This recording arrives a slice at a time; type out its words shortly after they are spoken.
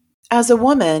As a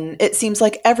woman, it seems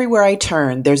like everywhere I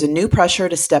turn, there's a new pressure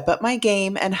to step up my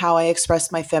game and how I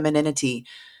express my femininity.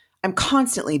 I'm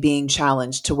constantly being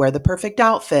challenged to wear the perfect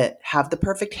outfit, have the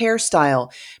perfect hairstyle,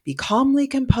 be calmly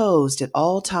composed at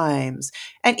all times,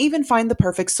 and even find the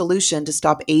perfect solution to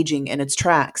stop aging in its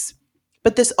tracks.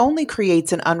 But this only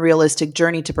creates an unrealistic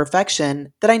journey to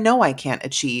perfection that I know I can't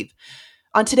achieve.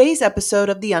 On today's episode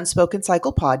of the Unspoken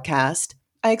Cycle Podcast,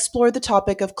 I explore the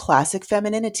topic of classic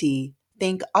femininity.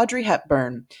 Think Audrey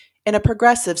Hepburn. In a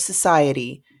progressive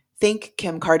society. Think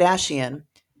Kim Kardashian.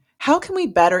 How can we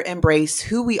better embrace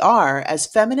who we are as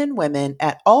feminine women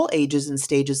at all ages and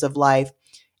stages of life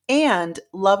and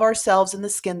love ourselves in the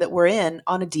skin that we're in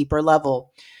on a deeper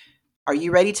level? Are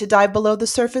you ready to dive below the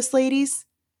surface, ladies?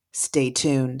 Stay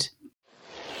tuned.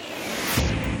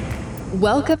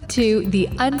 Welcome to the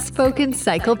Unspoken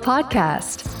Cycle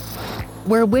Podcast,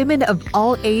 where women of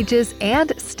all ages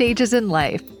and stages in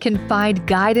life can find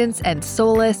guidance and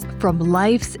solace from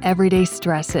life's everyday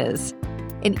stresses.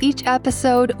 In each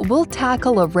episode, we'll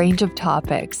tackle a range of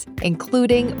topics,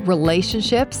 including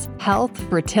relationships, health,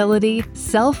 fertility,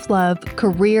 self-love,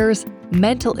 careers,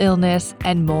 mental illness,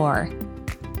 and more.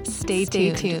 Stay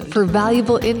tuned for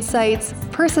valuable insights,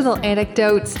 personal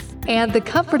anecdotes, and the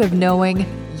comfort of knowing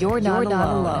you're not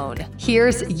alone.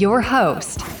 Here's your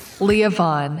host, Leah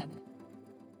Vaughn.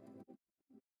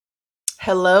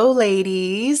 Hello,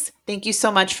 ladies. Thank you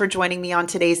so much for joining me on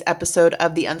today's episode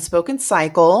of the Unspoken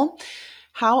Cycle.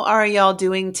 How are y'all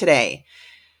doing today?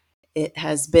 It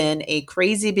has been a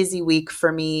crazy busy week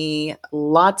for me.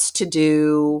 Lots to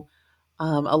do,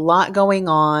 a lot going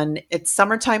on. It's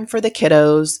summertime for the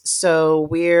kiddos, so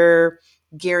we're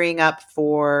gearing up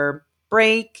for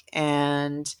break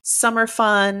and summer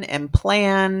fun and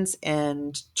plans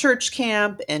and church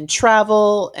camp and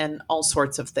travel and all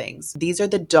sorts of things. These are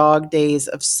the dog days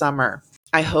of summer.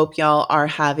 I hope y'all are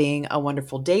having a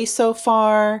wonderful day so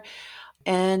far.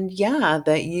 And yeah,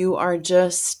 that you are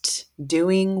just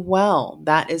doing well.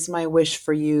 That is my wish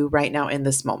for you right now in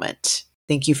this moment.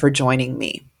 Thank you for joining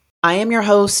me. I am your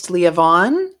host, Leah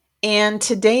Vaughn, and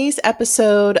today's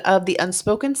episode of the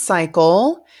Unspoken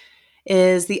Cycle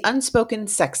is the unspoken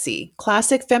sexy,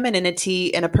 classic femininity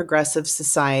in a progressive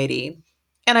society.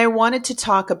 And I wanted to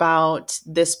talk about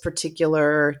this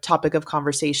particular topic of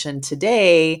conversation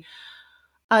today,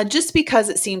 just because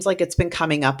it seems like it's been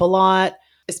coming up a lot,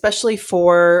 especially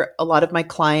for a lot of my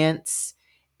clients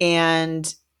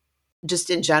and just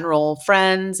in general,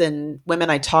 friends and women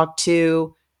I talk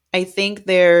to. I think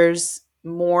there's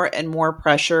more and more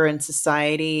pressure in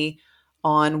society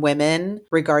on women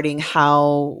regarding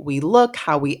how we look,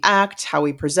 how we act, how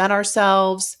we present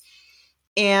ourselves.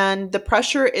 And the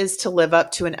pressure is to live up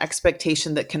to an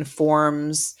expectation that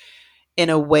conforms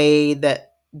in a way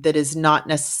that is not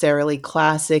necessarily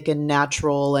classic and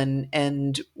natural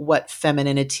and what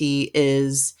femininity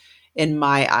is in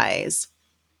my eyes.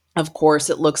 Of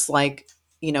course, it looks like,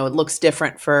 it looks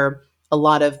different for a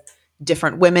lot of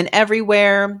different women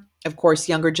everywhere. Of course,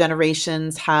 younger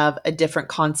generations have a different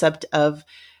concept of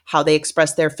how they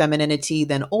express their femininity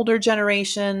than older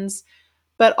generations.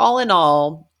 But all in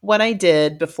all, what I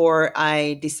did before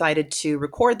I decided to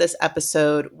record this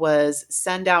episode was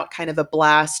send out kind of a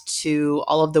blast to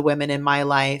all of the women in my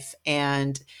life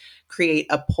and create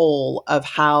a poll of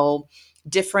how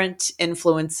different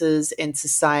influences in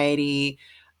society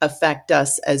affect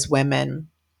us as women.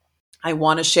 I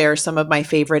want to share some of my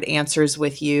favorite answers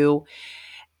with you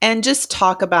and just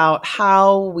talk about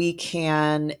how we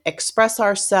can express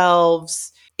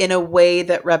ourselves in a way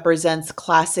that represents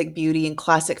classic beauty and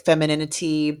classic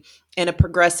femininity in a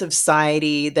progressive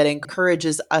society that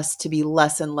encourages us to be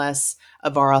less and less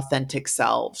of our authentic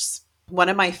selves. One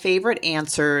of my favorite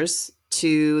answers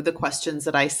to the questions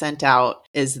that I sent out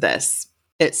is this.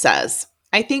 It says,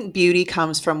 I think beauty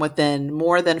comes from within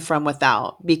more than from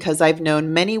without, because I've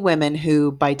known many women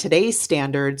who, by today's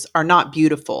standards, are not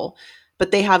beautiful, but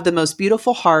they have the most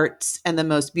beautiful hearts and the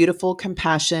most beautiful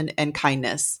compassion and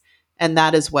kindness. And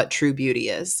that is what true beauty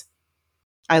is.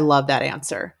 I love that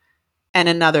answer. And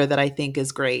another that I think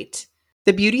is great.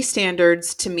 The beauty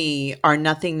standards to me are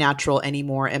nothing natural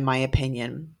anymore, in my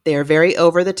opinion. They are very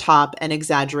over the top and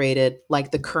exaggerated, like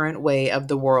the current way of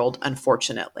the world,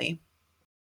 unfortunately.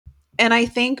 And I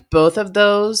think both of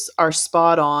those are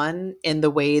spot on in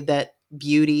the way that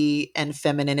beauty and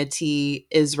femininity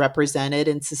is represented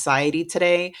in society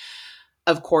today.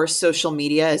 Of course, social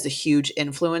media is a huge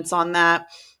influence on that.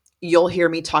 You'll hear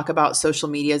me talk about social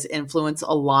media's influence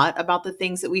a lot about the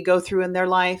things that we go through in their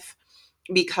life,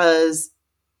 because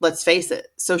let's face it,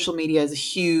 social media is a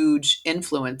huge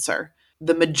influencer.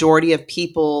 the majority of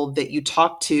people that you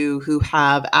talk to who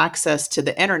have access to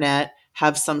the internet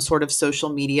have some sort of social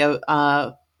media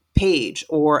page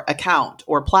or account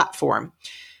or platform.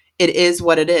 It is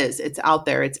what it is. It's out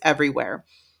there. It's everywhere.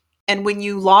 And when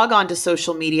you log on to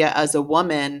social media as a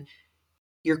woman,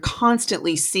 you're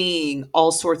constantly seeing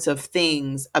all sorts of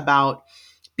things about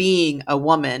being a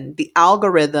woman. The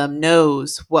algorithm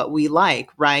knows what we like,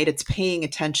 right? It's paying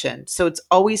attention. So it's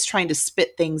always trying to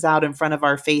spit things out in front of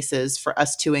our faces for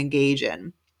us to engage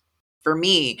in. For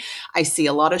me, I see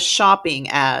a lot of shopping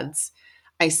ads.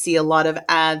 I see a lot of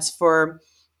ads for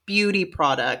beauty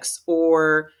products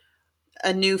or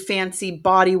a new fancy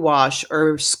body wash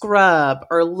or scrub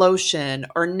or lotion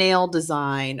or nail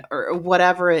design or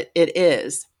whatever it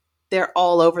is. They're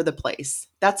all over the place.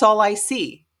 That's all I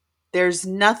see. There's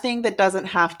nothing that doesn't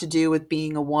have to do with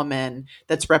being a woman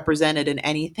that's represented in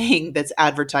anything that's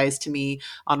advertised to me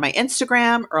on my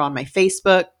Instagram or on my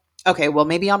Facebook. Okay, well,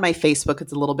 maybe on my Facebook,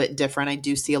 it's a little bit different. I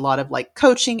do see a lot of like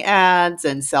coaching ads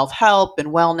and self-help and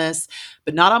wellness,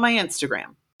 but not on my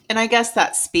Instagram. And I guess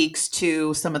that speaks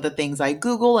to some of the things I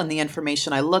Google and the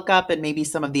information I look up and maybe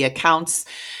some of the accounts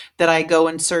that I go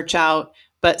and search out.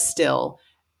 But still,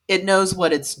 it knows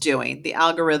what it's doing. The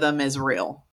algorithm is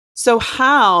real. So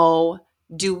how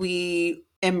do we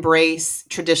embrace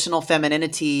traditional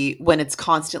femininity when it's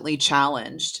constantly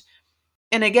challenged?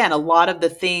 And again, a lot of the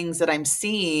things that I'm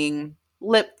seeing,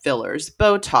 lip fillers,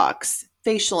 Botox,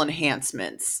 facial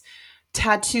enhancements,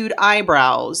 tattooed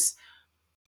eyebrows,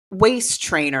 waist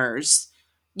trainers,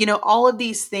 all of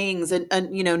these things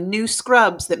and new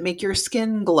scrubs that make your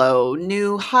skin glow,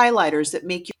 new highlighters that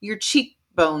make your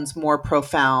cheekbones more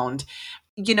profound.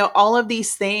 All of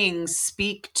these things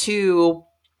speak to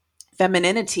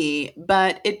femininity,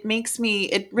 but it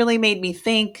really made me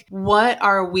think, what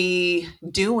are we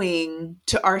doing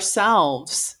to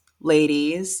ourselves,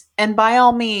 ladies? And by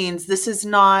all means, this is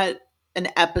not an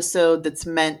episode that's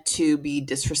meant to be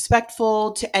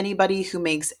disrespectful to anybody who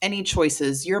makes any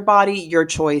choices. Your body, your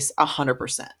choice,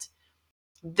 100%.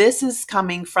 This is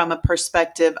coming from a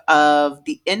perspective of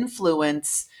the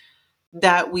influence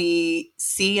that we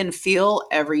see and feel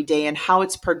every day and how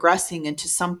it's progressing into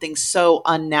something so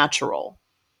unnatural.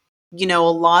 A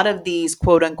lot of these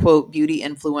quote unquote beauty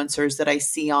influencers that I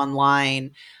see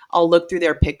online, I'll look through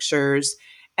their pictures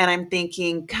and I'm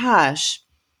thinking, gosh,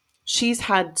 she's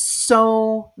had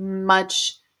so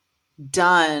much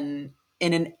done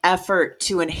in an effort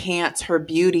to enhance her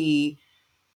beauty.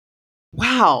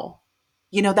 Wow.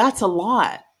 That's a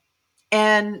lot.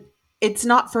 And it's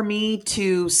not for me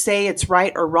to say it's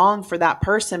right or wrong for that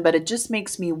person, but it just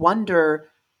makes me wonder,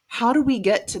 how do we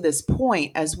get to this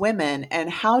point as women?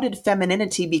 And how did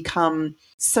femininity become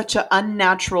such an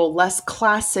unnatural, less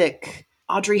classic,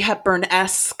 Audrey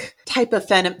Hepburn-esque type of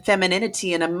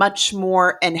femininity and a much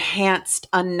more enhanced,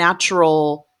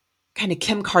 unnatural, kind of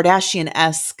Kim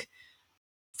Kardashian-esque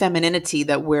femininity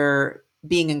that we're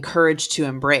being encouraged to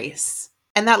embrace?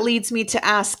 And that leads me to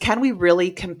ask, can we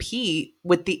really compete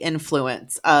with the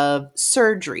influence of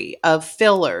surgery, of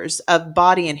fillers, of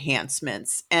body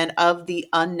enhancements, and of the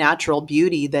unnatural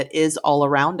beauty that is all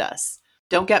around us?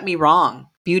 Don't get me wrong.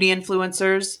 Beauty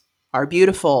influencers are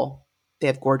beautiful. They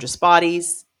have gorgeous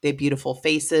bodies. They have beautiful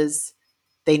faces.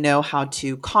 They know how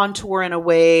to contour in a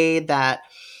way that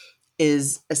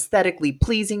is aesthetically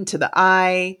pleasing to the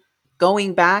eye.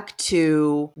 Going back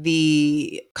to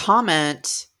the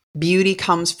comment, beauty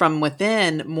comes from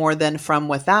within more than from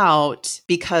without,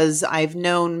 because I've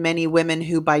known many women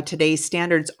who by today's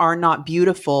standards are not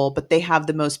beautiful, but they have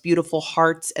the most beautiful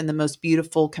hearts and the most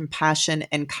beautiful compassion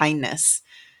and kindness.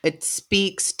 It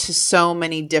speaks to so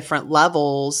many different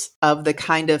levels of the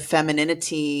kind of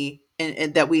femininity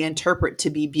that we interpret to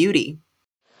be beauty.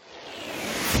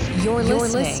 You're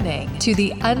listening to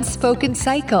The Unspoken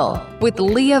Cycle with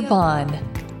Leah Vaughn.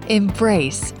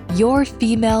 Embrace your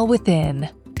female within.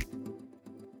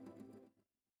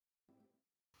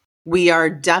 We are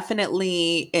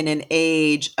definitely in an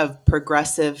age of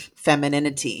progressive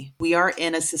femininity. We are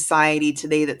in a society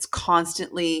today that's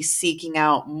constantly seeking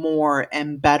out more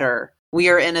and better. We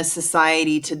are in a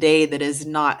society today that is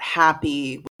not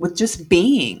happy with just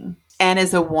being. And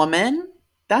as a woman,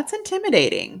 that's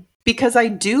intimidating, because I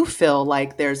do feel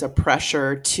like there's a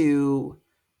pressure to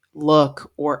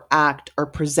look or act or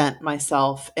present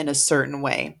myself in a certain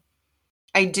way.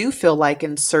 I do feel like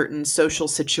in certain social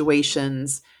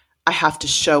situations, I have to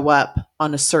show up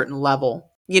on a certain level,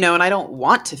 and I don't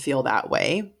want to feel that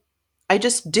way. I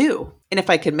just do. And if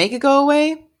I could make it go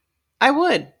away, I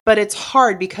would. But it's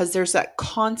hard because there's that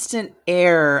constant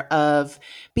air of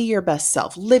be your best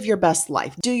self, live your best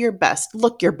life, do your best,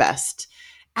 look your best.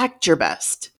 act your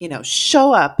best,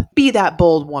 show up, be that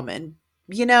bold woman,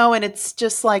 and it's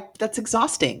just like, that's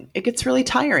exhausting. It gets really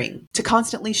tiring to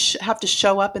constantly have to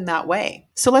show up in that way.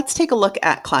 So let's take a look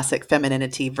at classic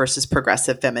femininity versus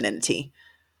progressive femininity.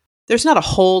 There's not a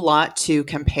whole lot to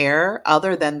compare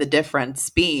other than the difference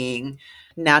being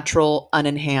natural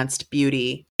unenhanced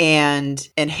beauty and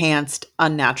enhanced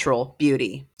unnatural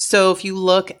beauty. So if you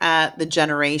look at the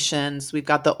generations, we've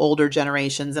got the older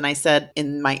generations. And I said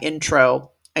in my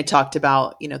intro, I talked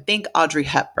about, think Audrey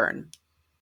Hepburn.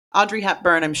 Audrey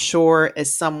Hepburn, I'm sure,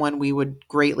 is someone we would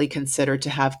greatly consider to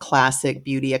have classic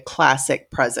beauty, a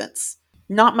classic presence.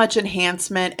 Not much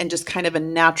enhancement and just kind of a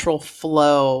natural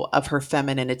flow of her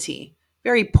femininity.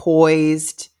 Very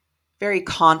poised, very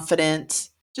confident,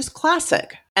 just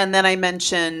classic. And then I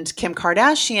mentioned Kim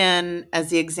Kardashian as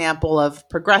the example of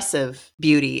progressive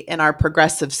beauty in our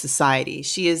progressive society.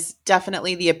 She is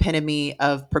definitely the epitome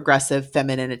of progressive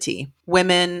femininity.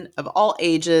 Women of all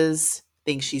ages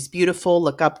think she's beautiful,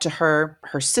 look up to her,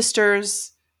 her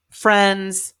sisters,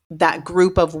 friends, that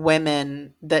group of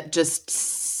women that just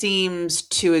seems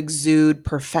to exude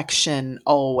perfection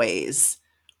always.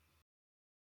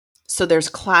 So there's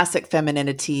classic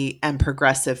femininity and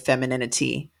progressive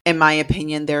femininity. In my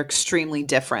opinion, they're extremely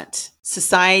different.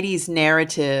 Society's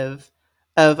narrative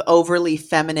of overly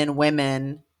feminine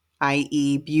women,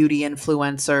 i.e., beauty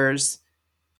influencers,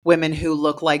 women who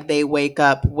look like they wake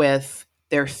up with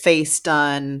their face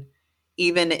done,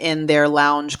 even in their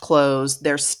lounge clothes,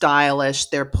 they're stylish,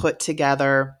 they're put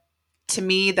together. To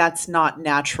me, that's not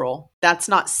natural. That's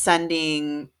not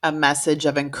sending a message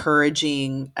of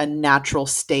encouraging a natural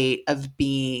state of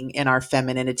being in our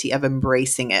femininity, of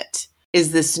embracing it.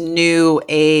 Is this new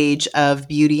age of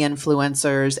beauty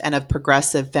influencers and of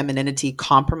progressive femininity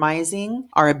compromising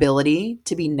our ability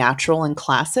to be natural and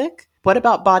classic? What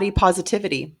about body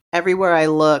positivity? Everywhere I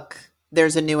look,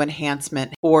 there's a new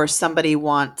enhancement, or somebody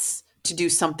wants to do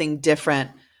something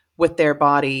different with their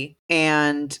body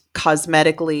and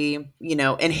cosmetically,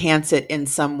 enhance it in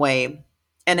some way.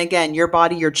 And again, your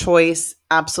body, your choice.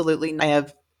 Absolutely. I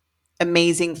have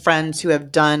amazing friends who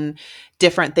have done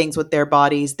different things with their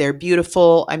bodies. They're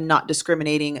beautiful. I'm not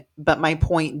discriminating, but my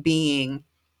point being,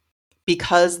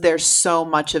 because there's so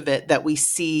much of it that we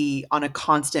see on a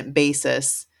constant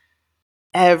basis,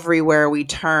 everywhere we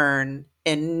turn,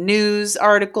 in news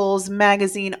articles,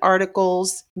 magazine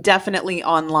articles, definitely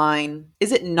online.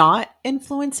 Is it not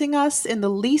influencing us in the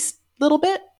least little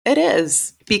bit? It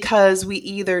is, because we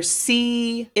either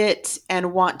see it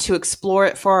and want to explore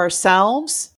it for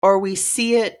ourselves, or we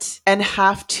see it and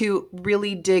have to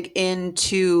really dig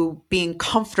into being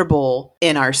comfortable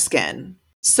in our skin.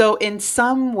 So in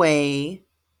some way,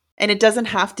 and it doesn't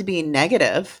have to be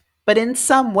negative, but in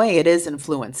some way it is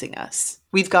influencing us.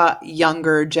 We've got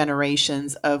younger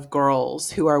generations of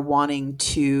girls who are wanting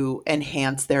to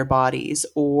enhance their bodies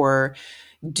or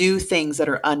do things that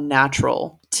are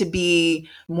unnatural to be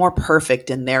more perfect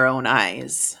in their own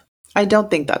eyes. I don't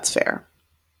think that's fair.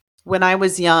 When I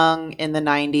was young in the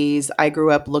 90s, I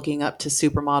grew up looking up to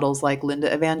supermodels like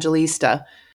Linda Evangelista,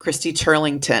 Christy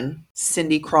Turlington,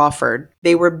 Cindy Crawford.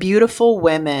 They were beautiful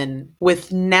women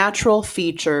with natural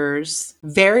features,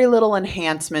 very little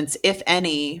enhancements, if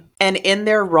any, and in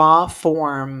their raw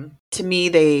form. To me,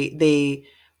 they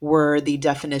were the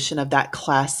definition of that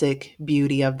classic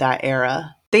beauty of that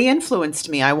era. They influenced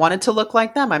me. I wanted to look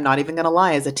like them. I'm not even going to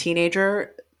lie. As a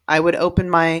teenager, I would open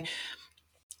my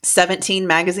 17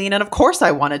 magazine, and of course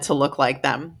I wanted to look like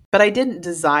them, but I didn't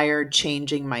desire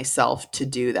changing myself to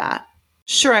do that.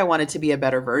 Sure, I wanted to be a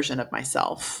better version of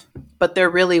myself, but there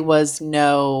really was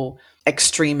no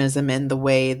extremism in the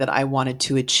way that I wanted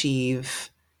to achieve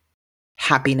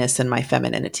happiness in my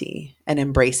femininity and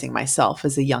embracing myself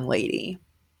as a young lady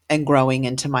and growing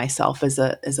into myself as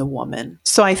a woman.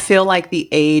 So I feel like the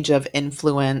age of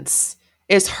influence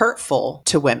is hurtful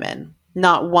to women.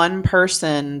 Not one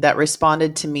person that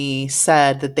responded to me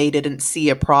said that they didn't see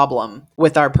a problem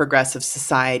with our progressive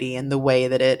society and the way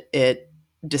that it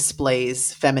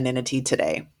displays femininity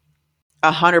today.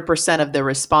 100% of the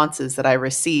responses that I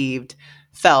received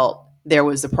felt there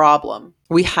was a problem.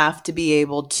 We have to be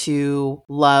able to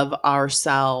love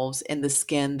ourselves in the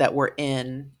skin that we're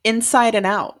in, inside and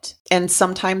out. And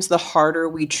sometimes the harder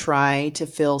we try to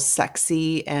feel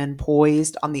sexy and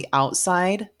poised on the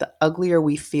outside, the uglier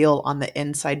we feel on the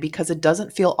inside, because it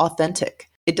doesn't feel authentic.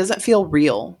 It doesn't feel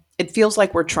real. It feels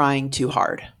like we're trying too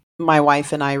hard. My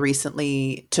wife and I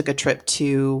recently took a trip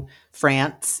to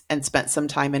France and spent some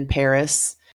time in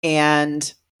Paris.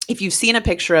 And if you've seen a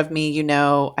picture of me, you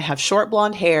know I have short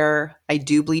blonde hair. I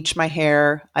do bleach my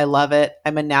hair. I love it.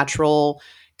 I'm a natural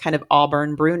kind of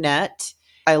auburn brunette.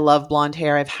 I love blonde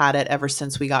hair. I've had it ever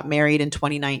since we got married in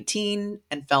 2019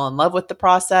 and fell in love with the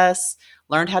process.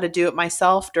 Learned how to do it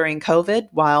myself during COVID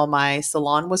while my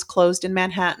salon was closed in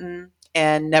Manhattan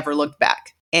and never looked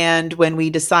back. And when we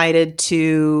decided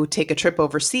to take a trip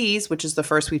overseas, which is the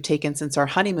first we've taken since our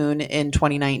honeymoon in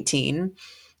 2019,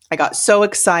 I got so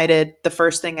excited. The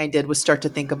first thing I did was start to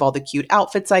think of all the cute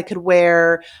outfits I could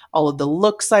wear, all of the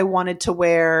looks I wanted to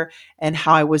wear, and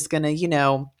how I was going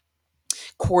to,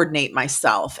 coordinate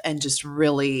myself and just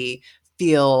really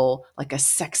feel like a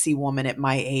sexy woman at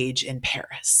my age in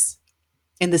Paris,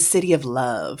 in the city of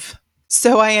love.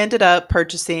 So I ended up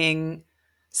purchasing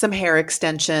some hair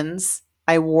extensions.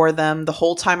 I wore them the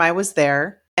whole time I was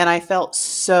there, and I felt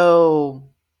so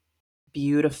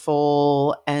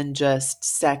beautiful and just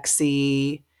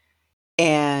sexy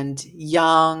and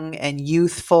young and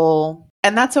youthful.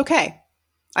 And that's okay.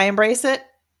 I embrace it.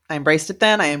 I embraced it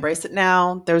then. I embrace it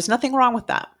now. There's nothing wrong with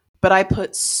that. But I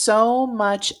put so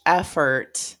much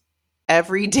effort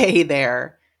every day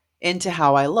there into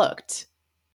how I looked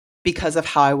because of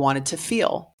how I wanted to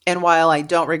feel. And while I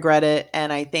don't regret it,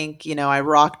 and I think, I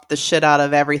rocked the shit out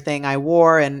of everything I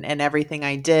wore and everything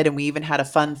I did. And we even had a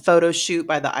fun photo shoot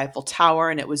by the Eiffel Tower,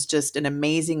 and it was just an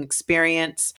amazing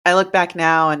experience. I look back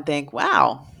now and think,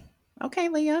 wow, okay,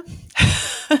 Leah,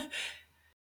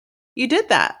 you did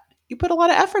that. You put a lot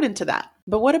of effort into that.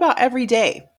 But what about every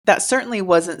day? That certainly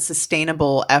wasn't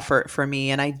sustainable effort for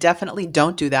me. And I definitely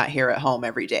don't do that here at home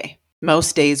every day.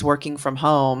 Most days working from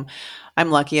home,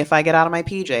 I'm lucky if I get out of my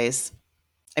PJs.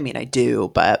 I mean, I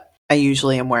do, but I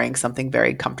usually am wearing something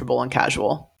very comfortable and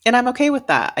casual. And I'm okay with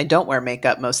that. I don't wear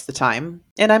makeup most of the time.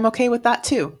 And I'm okay with that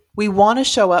too. We want to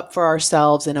show up for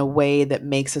ourselves in a way that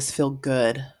makes us feel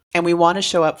good. And we want to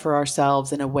show up for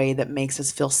ourselves in a way that makes us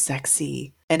feel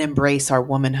sexy and embrace our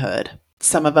womanhood.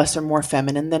 Some of us are more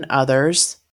feminine than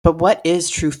others. But what is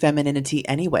true femininity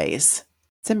anyways?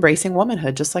 It's embracing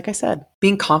womanhood, just like I said.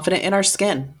 Being confident in our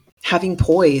skin, having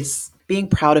poise, being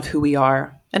proud of who we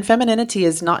are. And femininity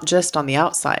is not just on the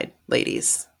outside,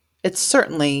 ladies. It's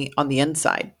certainly on the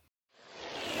inside.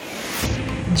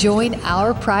 Join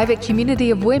our private community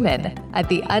of women at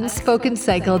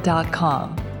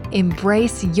theunspokencycle.com.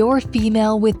 Embrace your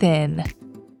female within.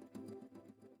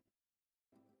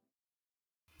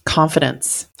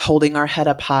 Confidence, holding our head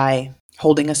up high,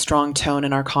 holding a strong tone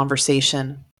in our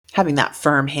conversation, having that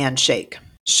firm handshake.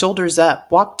 Shoulders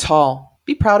up, walk tall,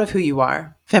 be proud of who you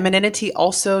are. Femininity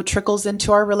also trickles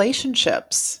into our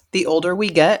relationships. The older we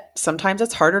get, sometimes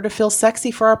it's harder to feel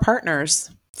sexy for our partners.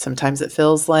 Sometimes it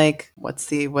feels like, what's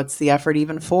the effort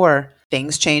even for?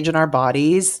 Things change in our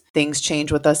bodies. Things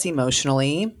change with us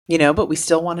emotionally, but we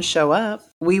still want to show up.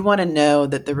 We want to know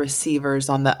that the receivers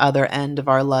on the other end of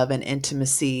our love and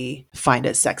intimacy find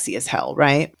it sexy as hell,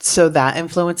 right? So that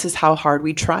influences how hard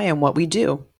we try and what we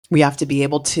do. We have to be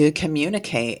able to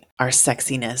communicate our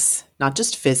sexiness, not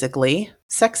just physically.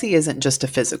 Sexy isn't just a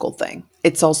physical thing.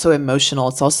 It's also emotional.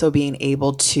 It's also being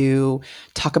able to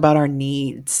talk about our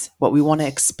needs, what we want to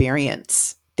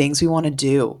experience, things we want to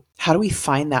do. How do we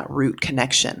find that root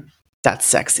connection? That's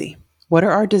sexy. What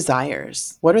are our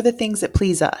desires? What are the things that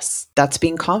please us? That's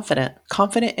being confident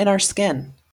in our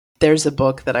skin. There's a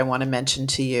book that I want to mention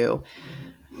to you,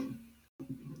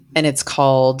 and it's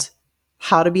called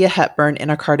How to Be a Hepburn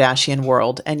in a Kardashian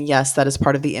World. And yes, that is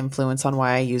part of the influence on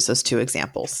why I use those two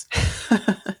examples.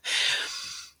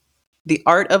 The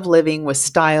Art of Living with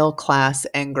Style, Class,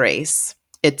 and Grace.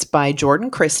 It's by Jordan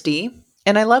Christie.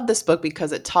 And I love this book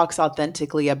because it talks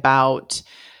authentically about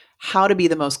how to be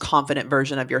the most confident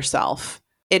version of yourself.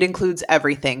 It includes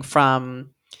everything from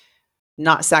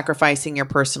not sacrificing your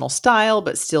personal style,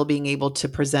 but still being able to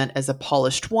present as a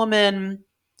polished woman,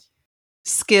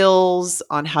 skills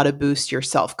on how to boost your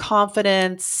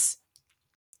self-confidence,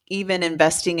 even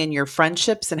investing in your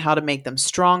friendships and how to make them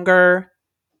stronger,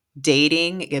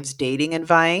 dating. It gives dating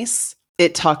advice.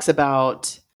 It talks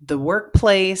about the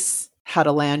workplace, how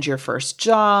to land your first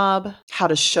job, how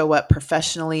to show up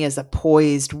professionally as a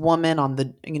poised woman on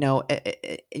the,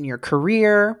 in your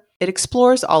career. It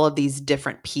explores all of these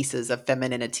different pieces of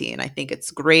femininity, and I think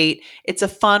it's great. It's a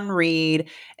fun read.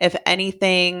 If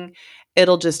anything,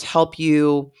 it'll just help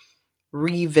you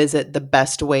revisit the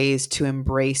best ways to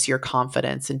embrace your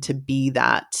confidence and to be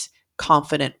that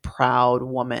confident, proud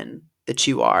woman that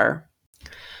you are.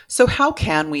 So how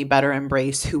can we better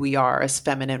embrace who we are as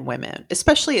feminine women,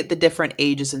 especially at the different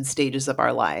ages and stages of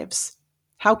our lives?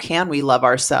 How can we love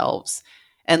ourselves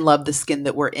and love the skin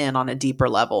that we're in on a deeper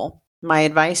level? My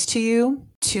advice to you,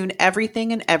 tune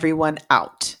everything and everyone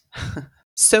out.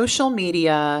 Social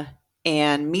media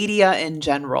and media in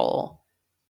general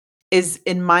is,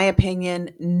 in my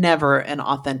opinion, never an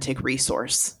authentic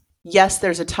resource. Yes,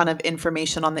 there's a ton of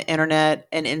information on the internet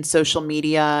and in social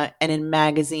media and in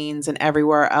magazines and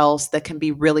everywhere else that can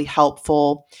be really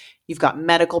helpful. You've got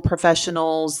medical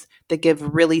professionals that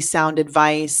give really sound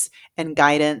advice and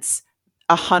guidance.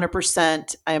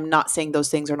 100%, I am not saying those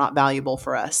things are not valuable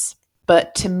for us.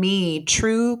 But to me,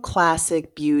 true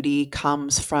classic beauty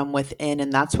comes from within,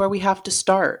 and that's where we have to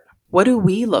start. What do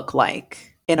we look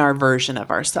like in our version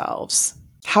of ourselves?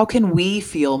 How can we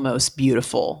feel most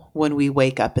beautiful when we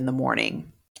wake up in the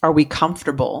morning? Are we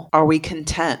comfortable? Are we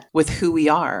content with who we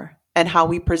are and how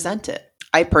we present it?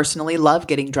 I personally love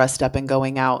getting dressed up and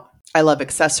going out. I love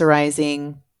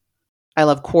accessorizing. I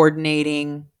love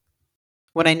coordinating.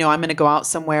 When I know I'm going to go out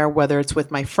somewhere, whether it's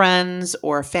with my friends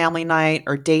or a family night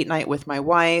or date night with my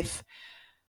wife,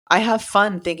 I have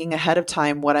fun thinking ahead of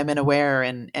time what I'm going to wear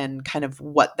and kind of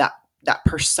what that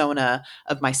persona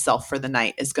of myself for the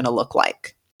night is going to look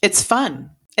like. It's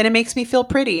fun and it makes me feel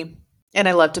pretty. And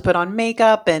I love to put on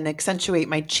makeup and accentuate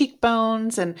my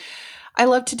cheekbones. And I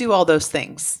love to do all those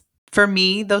things. For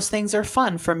me, those things are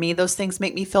fun. For me, those things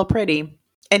make me feel pretty.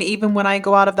 And even when I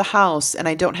go out of the house and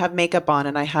I don't have makeup on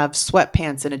and I have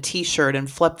sweatpants and a t-shirt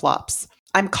and flip-flops,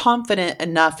 I'm confident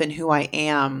enough in who I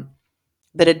am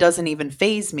that it doesn't even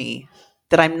faze me,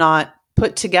 that I'm not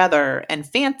put together and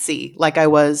fancy like I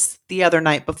was the other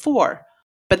night before.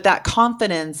 But that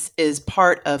confidence is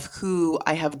part of who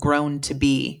I have grown to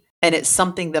be. And it's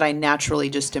something that I naturally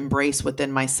just embrace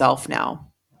within myself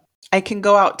now. I can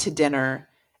go out to dinner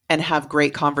and have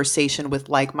great conversation with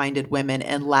like-minded women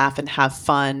and laugh and have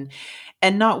fun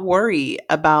and not worry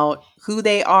about who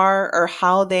they are or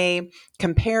how they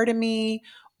compare to me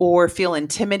or feel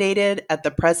intimidated at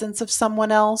the presence of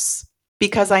someone else,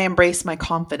 because I embrace my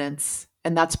confidence,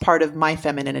 and that's part of my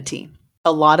femininity.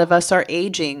 A lot of us are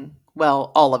aging.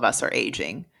 Well, all of us are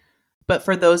aging. But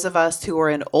for those of us who are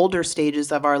in older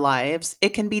stages of our lives, it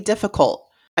can be difficult.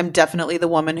 I'm definitely the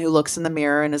woman who looks in the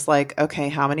mirror and is like, okay,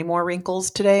 how many more wrinkles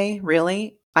today?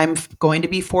 Really? I'm going to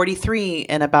be 43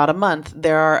 in about a month.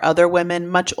 There are other women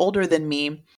much older than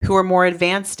me who are more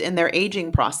advanced in their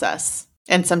aging process.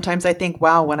 And sometimes I think,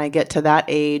 wow, when I get to that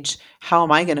age, how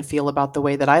am I going to feel about the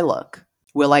way that I look?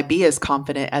 Will I be as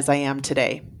confident as I am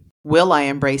today? Will I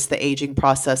embrace the aging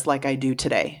process like I do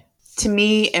today? To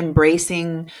me,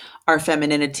 embracing our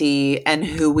femininity and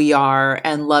who we are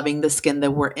and loving the skin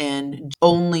that we're in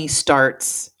only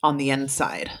starts on the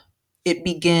inside. It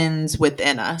begins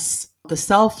within us. The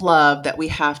self-love that we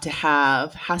have to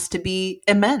have has to be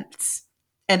immense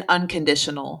and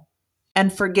unconditional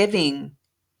and forgiving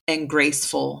and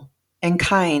graceful and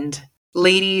kind.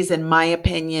 Ladies, in my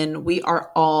opinion, we are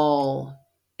all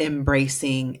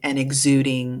embracing and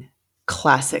exuding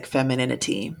classic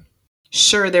femininity.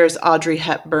 Sure, there's Audrey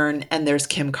Hepburn and there's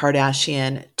Kim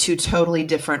Kardashian, two totally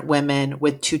different women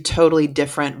with two totally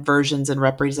different versions and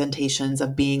representations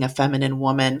of being a feminine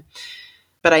woman.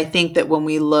 But I think that when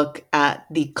we look at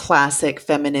the classic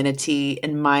femininity,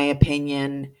 in my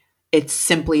opinion, it's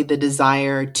simply the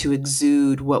desire to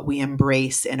exude what we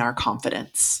embrace in our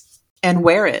confidence and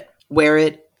wear it. Wear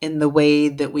it in the way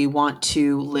that we want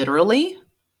to literally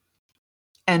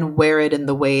and wear it in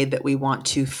the way that we want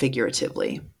to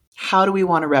figuratively. How do we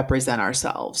want to represent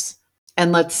ourselves?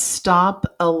 And let's stop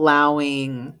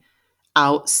allowing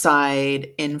outside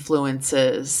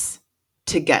influences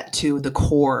to get to the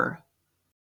core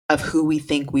of who we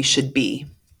think we should be,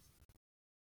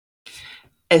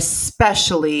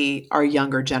 especially our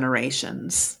younger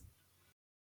generations.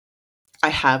 I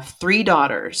have 3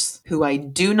 daughters who I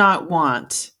do not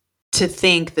want to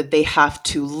think that they have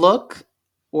to look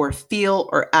or feel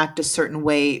or act a certain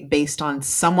way based on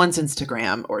someone's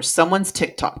Instagram or someone's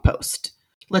TikTok post.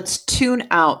 Let's tune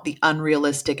out the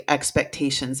unrealistic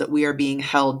expectations that we are being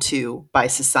held to by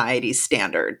society's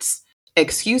standards.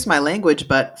 Excuse my language,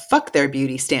 but fuck their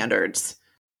beauty standards.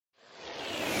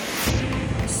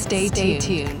 Stay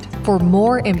tuned for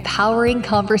more empowering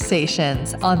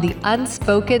conversations on the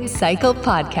Unspoken Cycle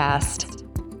Podcast.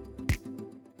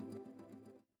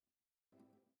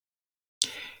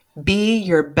 Be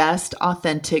your best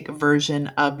authentic version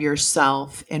of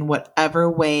yourself in whatever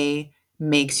way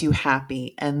makes you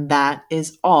happy, and that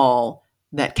is all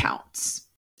that counts.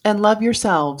 And love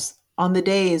yourselves on the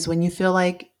days when you feel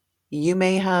like you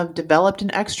may have developed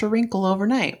an extra wrinkle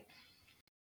overnight.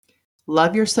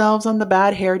 Love yourselves on the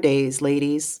bad hair days,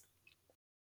 ladies.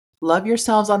 Love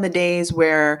yourselves on the days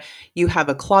where you have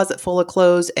a closet full of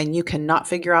clothes and you cannot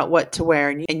figure out what to wear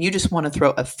and you just want to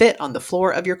throw a fit on the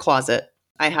floor of your closet.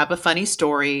 I have a funny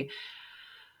story.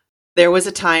 There was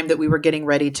a time that we were getting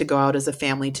ready to go out as a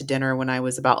family to dinner when I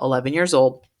was about 11 years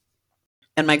old.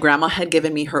 And my grandma had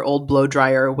given me her old blow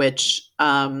dryer, which,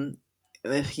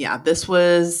 this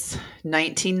was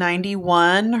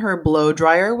 1991. Her blow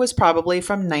dryer was probably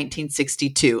from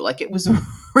 1962. Like, it was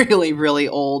really, really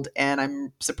old. And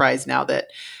I'm surprised now that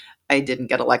I didn't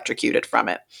get electrocuted from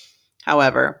it.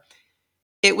 However,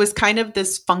 it was kind of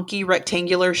this funky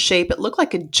rectangular shape. It looked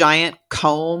like a giant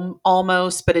comb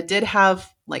almost, but it did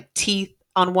have like teeth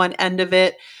on one end of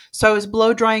it. So I was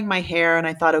blow drying my hair and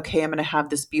I thought, okay, I'm going to have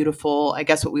this beautiful, I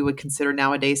guess what we would consider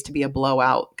nowadays to be a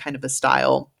blowout kind of a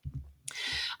style.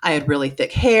 I had really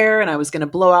thick hair and I was going to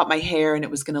blow out my hair and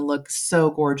it was going to look so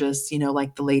gorgeous,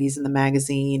 like the ladies in the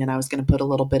magazine. And I was going to put a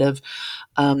little bit of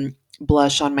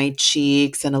blush on my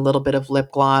cheeks and a little bit of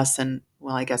lip gloss. And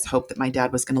well, I guess hope that my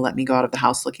dad was going to let me go out of the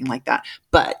house looking like that.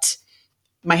 But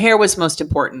my hair was most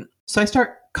important. So I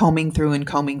start combing through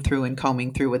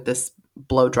with this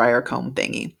blow dryer comb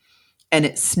thingy. And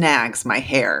it snags my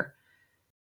hair.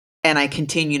 And I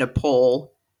continue to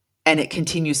pull and it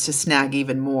continues to snag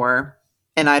even more.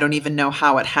 And I don't even know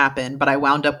how it happened, but I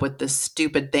wound up with this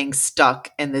stupid thing stuck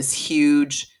in this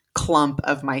huge clump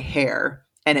of my hair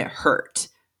and it hurt.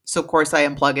 So of course I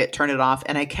unplug it, turn it off,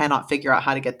 and I cannot figure out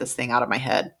how to get this thing out of my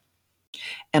head.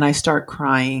 And I start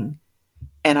crying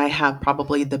and I have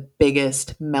probably the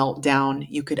biggest meltdown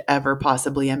you could ever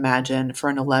possibly imagine for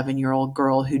an 11-year-old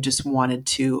girl who just wanted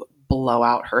to blow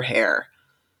out her hair.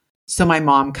 So my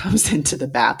mom comes into the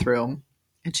bathroom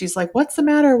and she's like, "What's the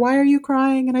matter? Why are you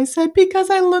crying?" And I said, "Because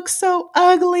I look so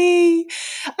ugly.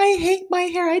 I hate my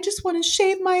hair. I just want to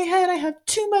shave my head. I have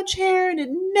too much hair and it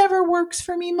never works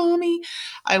for me, Mommy."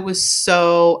 I was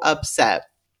so upset.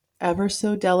 Ever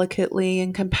so delicately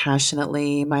and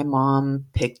compassionately, my mom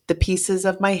picked the pieces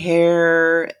of my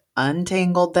hair,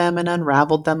 untangled them and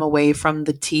unraveled them away from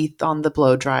the teeth on the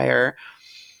blow dryer.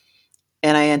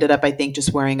 And I ended up, I think,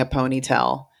 just wearing a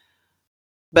ponytail.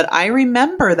 But I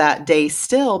remember that day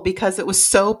still because it was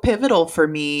so pivotal for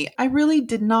me. I really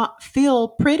did not feel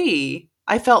pretty.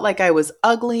 I felt like I was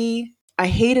ugly. I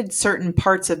hated certain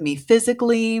parts of me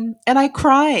physically, and I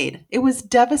cried. It was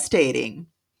devastating.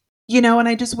 And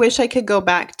I just wish I could go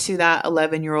back to that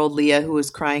 11-year-old Leah who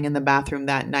was crying in the bathroom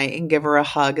that night and give her a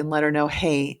hug and let her know,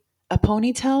 hey, a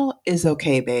ponytail is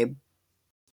okay, babe.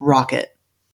 Rock it.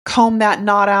 Comb that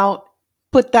knot out.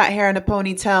 Put that hair in a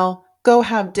ponytail. Go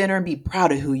have dinner and be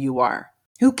proud of who you are.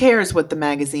 Who cares what the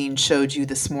magazine showed you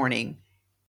this morning?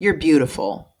 You're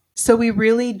beautiful. So we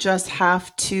really just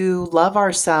have to love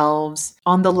ourselves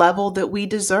on the level that we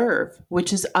deserve,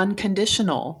 which is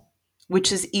unconditional,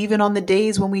 which is even on the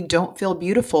days when we don't feel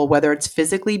beautiful, whether it's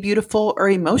physically beautiful or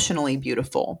emotionally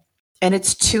beautiful. And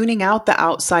it's tuning out the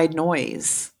outside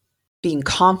noise, being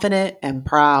confident and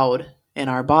proud in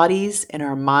our bodies, in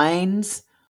our minds,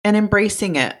 and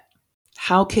embracing it.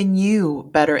 How can you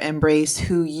better embrace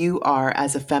who you are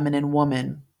as a feminine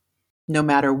woman, no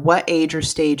matter what age or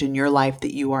stage in your life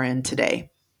that you are in today?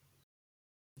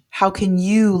 How can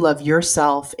you love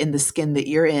yourself in the skin that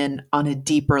you're in on a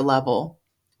deeper level?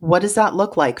 What does that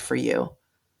look like for you?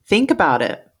 Think about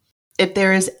it. If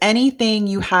there is anything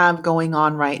you have going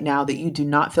on right now that you do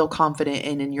not feel confident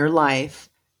in your life,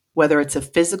 whether it's a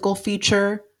physical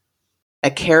feature, a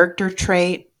character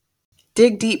trait,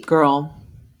 dig deep, girl,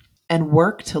 and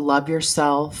work to love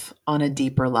yourself on a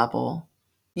deeper level.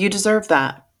 You deserve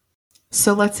that.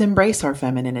 So let's embrace our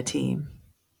femininity.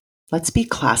 Let's be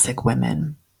classic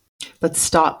women. Let's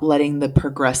stop letting the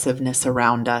progressiveness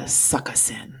around us suck us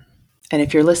in. And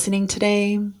if you're listening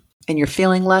today and you're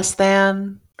feeling less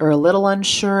than or a little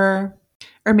unsure,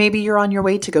 or maybe you're on your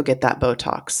way to go get that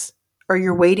Botox, or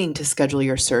you're waiting to schedule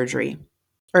your surgery,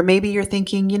 or maybe you're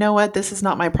thinking, you know what, this is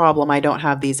not my problem. I don't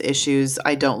have these issues.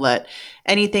 I don't let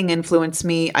anything influence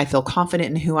me. I feel confident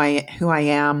in who I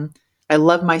am. I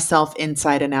love myself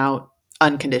inside and out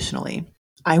unconditionally.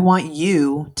 I want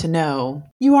you to know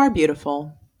you are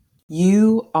beautiful.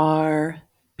 You are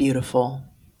beautiful.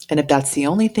 And if that's the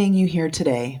only thing you hear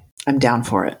today, I'm down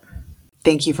for it.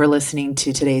 Thank you for listening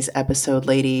to today's episode,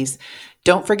 ladies.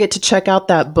 Don't forget to check out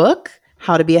that book,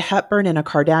 How to Be a Hepburn in a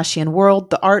Kardashian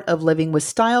World, The Art of Living with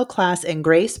Style, Class, and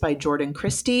Grace by Jordan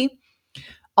Christie.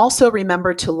 Also,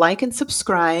 remember to like and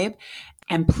subscribe.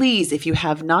 And please, if you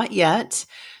have not yet,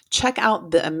 check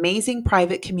out the amazing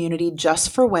private community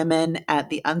just for women at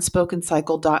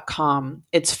theunspokencycle.com.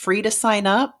 It's free to sign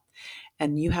up,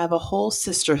 and you have a whole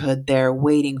sisterhood there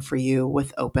waiting for you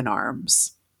with open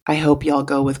arms. I hope y'all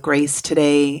go with grace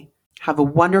today. Have a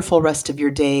wonderful rest of your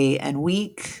day and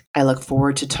week. I look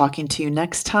forward to talking to you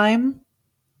next time.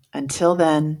 Until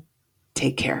then,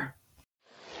 take care.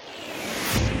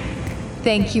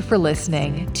 Thank you for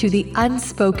listening to The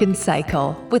Unspoken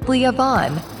Cycle with Leah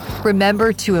Vaughn.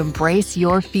 Remember to embrace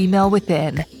your female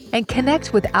within and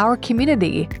connect with our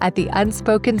community at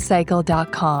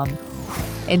theunspokencycle.com.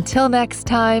 Until next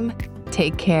time,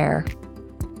 take care.